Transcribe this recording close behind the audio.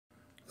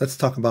Let's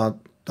talk about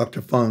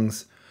Dr.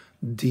 Feng's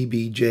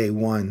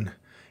DBJ-1.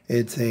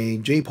 It's a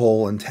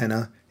J-pole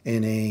antenna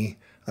in a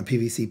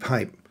PVC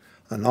pipe.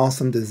 An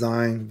awesome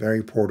design,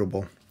 very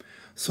portable.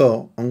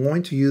 So I'm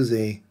going to use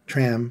a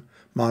Tram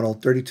model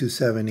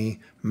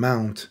 3270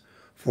 mount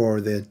for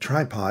the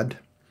tripod,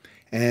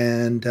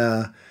 and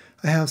I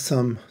have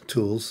some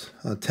tools.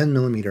 10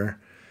 millimeter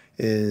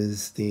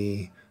is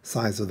the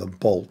size of the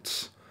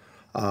bolts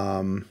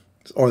or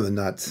the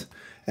nuts,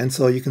 and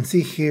so you can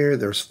see here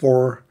there's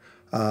 4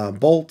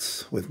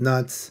 bolts with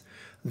nuts.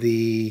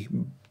 The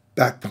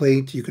back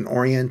plate, you can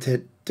orient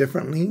it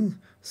differently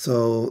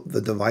so the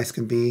device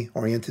can be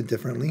oriented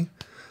differently.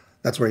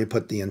 That's where you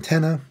put the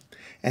antenna,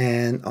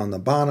 and on the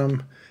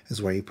bottom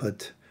is where you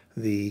put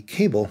the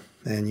cable,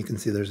 and you can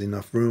see there's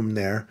enough room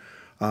there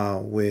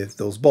with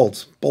those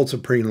bolts. Bolts are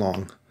pretty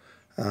long.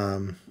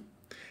 And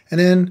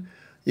then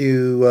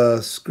you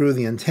screw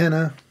the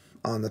antenna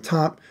on the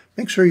top.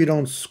 Make sure you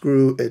don't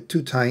screw it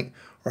too tight,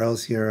 or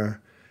else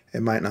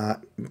it might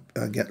not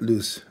get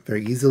loose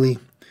very easily.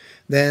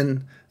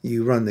 Then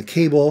you run the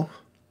cable.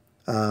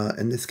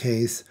 In this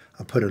case,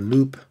 I'll put a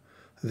loop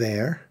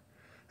there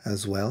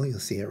as well. You'll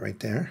see it right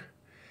there.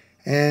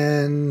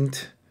 And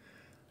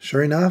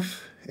sure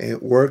enough,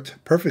 it worked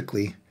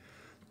perfectly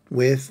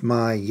with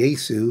my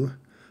Yaesu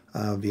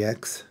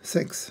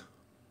VX6.